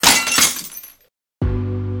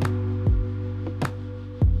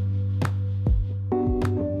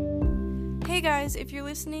Hey guys, if you're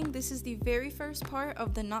listening, this is the very first part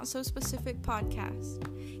of the Not So Specific podcast.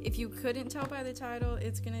 If you couldn't tell by the title,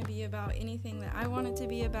 it's going to be about anything that I want it to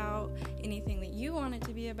be about, anything that you want it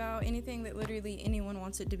to be about, anything that literally anyone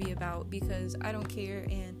wants it to be about, because I don't care,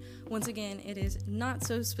 and once again, it is not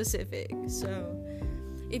so specific. So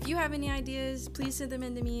if you have any ideas, please send them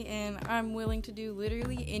in to me, and I'm willing to do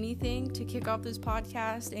literally anything to kick off this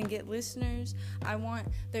podcast and get listeners. I want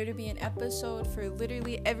there to be an episode for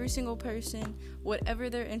literally every single person, whatever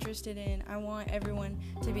they're interested in. I want everyone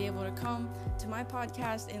to be able to come to my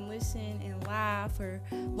podcast and listen and laugh or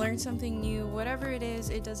learn something new. Whatever it is,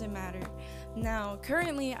 it doesn't matter. Now,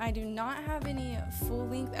 currently, I do not have any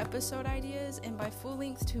full-length episode ideas, and by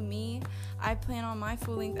full-length to me, I plan on my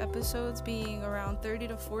full-length episodes being around 30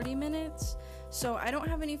 to 40 minutes. So I don't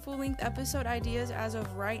have any full-length episode ideas as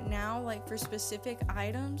of right now, like for specific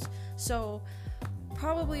items. So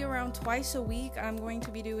probably around twice a week, I'm going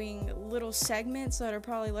to be doing little segments that are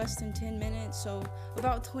probably less than 10 minutes. So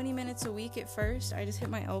about 20 minutes a week at first. I just hit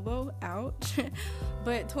my elbow, ouch.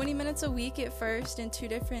 But 20 minutes a week at first in 2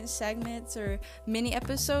 different segments or mini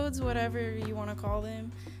episodes, whatever you want to call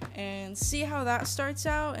them, and see how that starts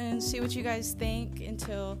out and see what you guys think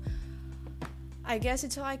until I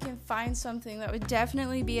can find something that would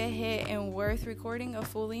definitely be a hit and worth recording a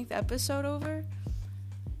full-length episode over.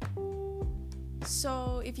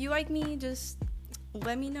 So if you like me, just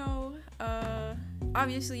let me know.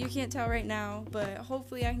 Obviously you can't tell right now, but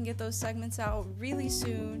hopefully I can get those segments out really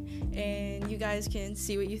soon and you guys can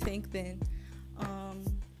see what you think then.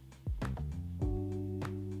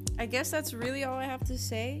 I guess that's really all I have to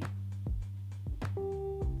say.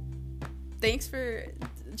 Thanks for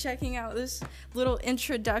checking out this little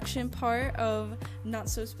introduction part of Not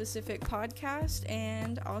So Specific podcast,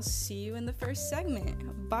 and I'll see you in the first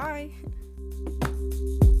segment. Bye.